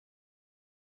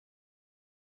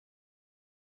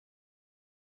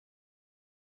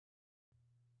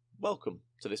Welcome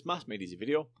to this Maths Made Easy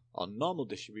video on normal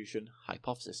distribution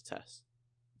hypothesis tests.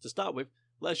 To start with,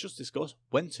 let's just discuss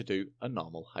when to do a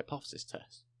normal hypothesis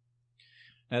test.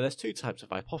 Now there's two types of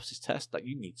hypothesis tests that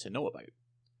you need to know about: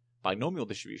 binomial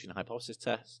distribution hypothesis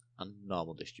tests and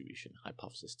normal distribution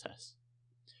hypothesis tests.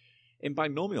 In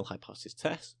binomial hypothesis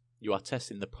tests, you are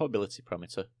testing the probability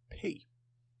parameter p.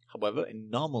 However,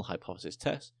 in normal hypothesis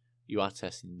tests, you are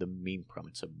testing the mean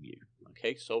parameter mu.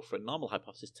 Okay, so for a normal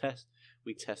hypothesis test,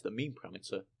 we test the mean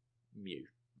parameter mu.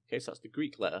 Okay, so that's the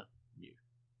Greek letter mu.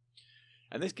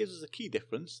 And this gives us a key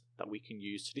difference that we can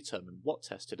use to determine what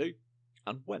test to do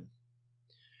and when.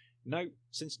 Now,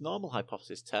 since normal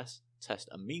hypothesis tests test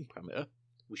a mean parameter,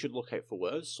 we should look out for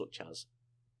words such as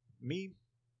mean,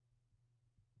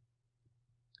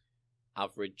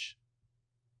 average,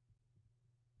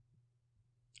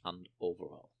 and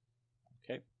overall.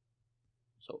 Okay,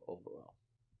 so overall.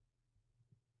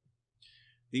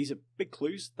 These are big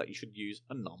clues that you should use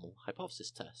a normal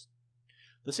hypothesis test.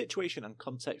 The situation and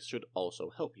context should also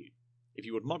help you. If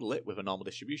you would model it with a normal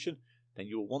distribution, then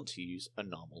you will want to use a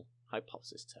normal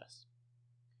hypothesis test.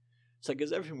 So that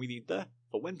gives everything we need there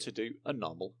for when to do a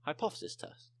normal hypothesis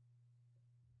test.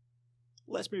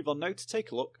 Let's move on now to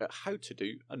take a look at how to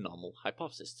do a normal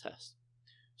hypothesis test.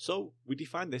 So we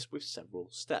define this with several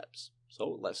steps.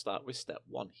 So let's start with step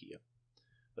 1 here.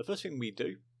 The first thing we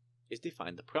do is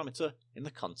define the parameter in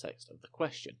the context of the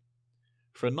question.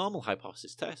 For a normal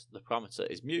hypothesis test, the parameter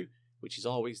is mu, which is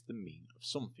always the mean of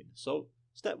something. So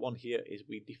step 1 here is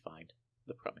we define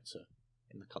the parameter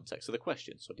in the context of the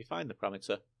question. So define the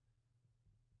parameter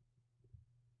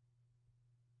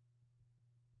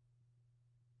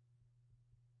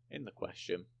in the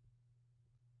question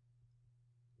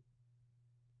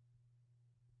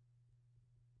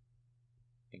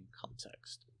in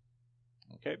context.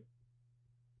 Okay.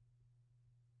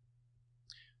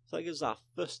 So that gives us our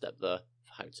first step there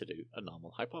for how to do a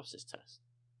normal hypothesis test.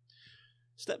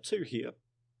 Step 2 here,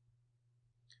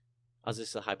 as this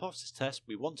is a hypothesis test,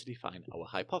 we want to define our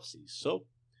hypotheses. So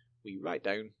we write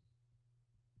down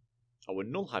our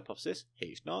null hypothesis,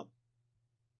 H0.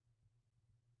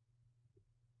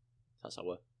 That's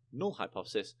our null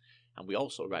hypothesis, and we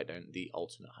also write down the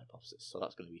alternate hypothesis. So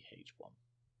that's going to be H1.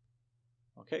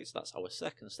 Okay, so that's our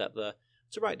second step there,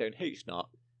 to write down H0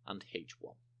 and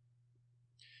H1.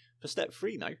 For step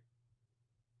 3 now,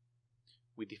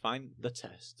 we define the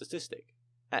test statistic,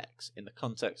 x, in the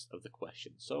context of the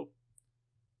question. So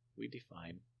we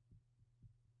define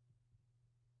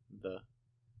the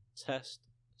test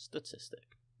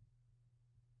statistic.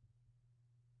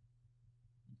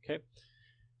 Okay,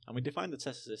 and we define the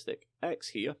test statistic x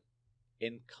here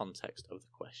in context of the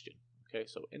question. Okay,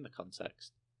 so in the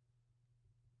context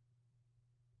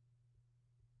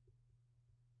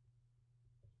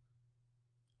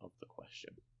of the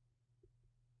question.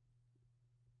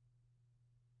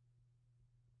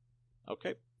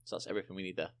 Okay, so that's everything we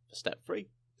need there for step 3.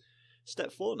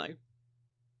 Step 4 now,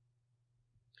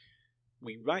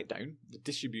 we write down the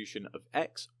distribution of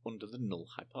x under the null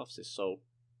hypothesis. So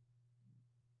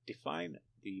define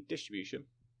the distribution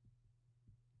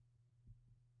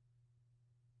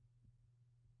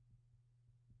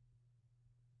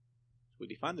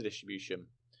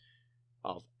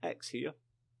of x here,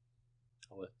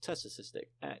 our test statistic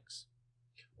x,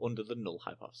 under the null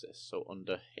hypothesis, so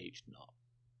under H0.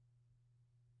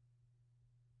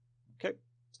 Okay,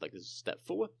 so that is step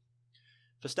 4.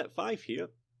 For step 5 here,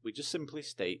 we just simply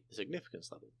state the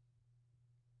significance level.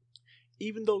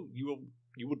 Even though you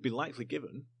would be likely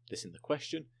given this in the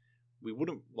question, we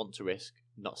wouldn't want to risk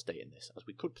not stating this, as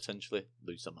we could potentially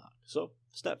lose the mark. So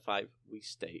for step 5, we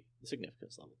state the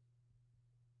significance level.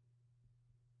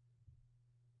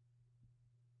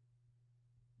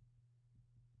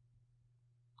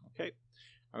 Okay,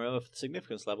 and remember, for the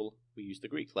significance level, we use the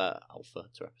Greek letter alpha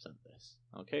to represent this.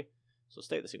 Okay, so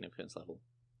state the significance level,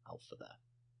 alpha there.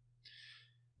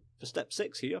 For step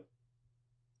 6 here,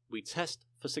 we test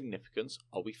for significance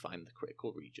or we find the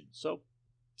critical region. So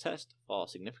test for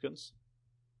significance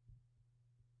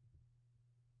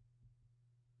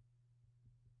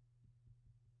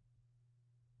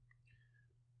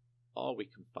or we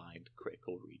can find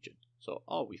critical region. So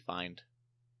or we find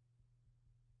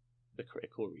the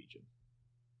critical region.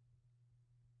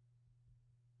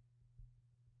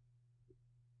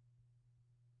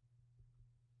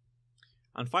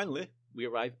 And finally, we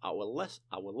arrive at our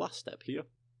last step here,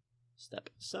 step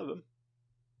 7.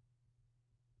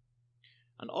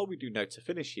 And all we do now to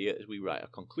finish here is we write a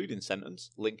concluding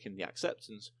sentence linking the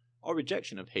acceptance or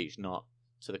rejection of H0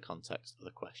 to the context of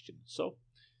the question. So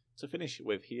to finish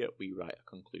with here, we write a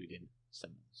concluding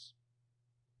sentence.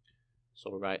 So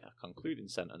we'll write a concluding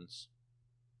sentence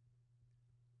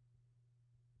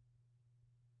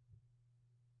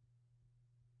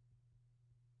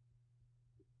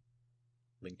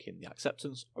linking the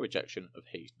acceptance or rejection of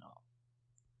H0.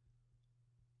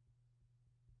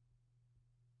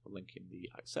 Linking the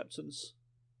acceptance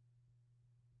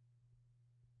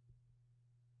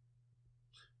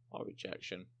or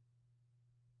rejection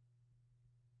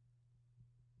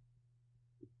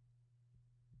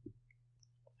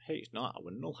of H0,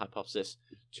 our null hypothesis,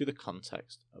 to the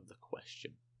context of the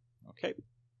question. Okay,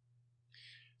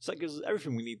 so that gives us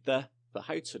everything we need there for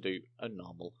how to do a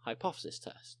normal hypothesis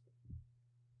test.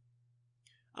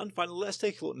 And finally, let's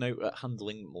take a look now at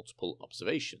handling multiple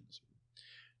observations.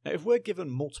 Now, if we're given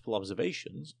multiple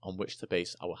observations on which to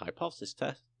base our hypothesis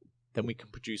test, then we can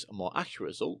produce a more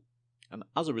accurate result, and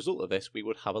as a result of this, we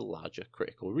would have a larger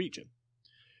critical region.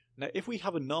 Now, if we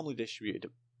have a normally distributed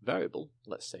variable,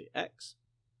 let's say x,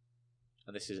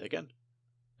 and this is again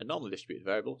a normally distributed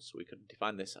variable, so we can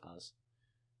define this as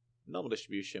normal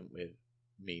distribution with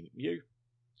mean mu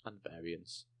and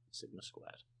variance sigma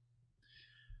squared.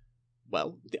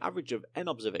 Well, the average of n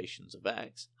observations of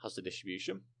x has the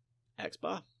distribution x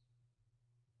bar,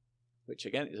 which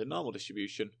again is a normal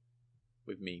distribution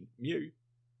with mean mu,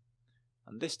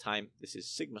 and this time this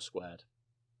is sigma squared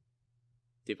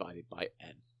divided by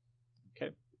n.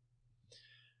 Okay.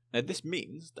 Now this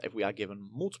means that if we are given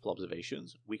multiple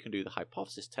observations, we can do the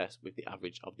hypothesis test with the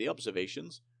average of the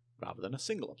observations rather than a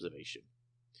single observation.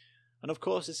 And of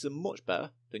course this is much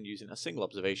better than using a single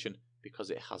observation because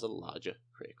it has a larger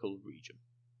critical region.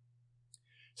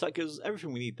 So that gives us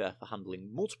everything we need there for handling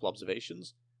multiple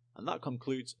observations, and that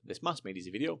concludes this Maths Made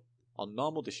Easy video on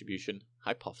normal distribution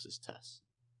hypothesis tests.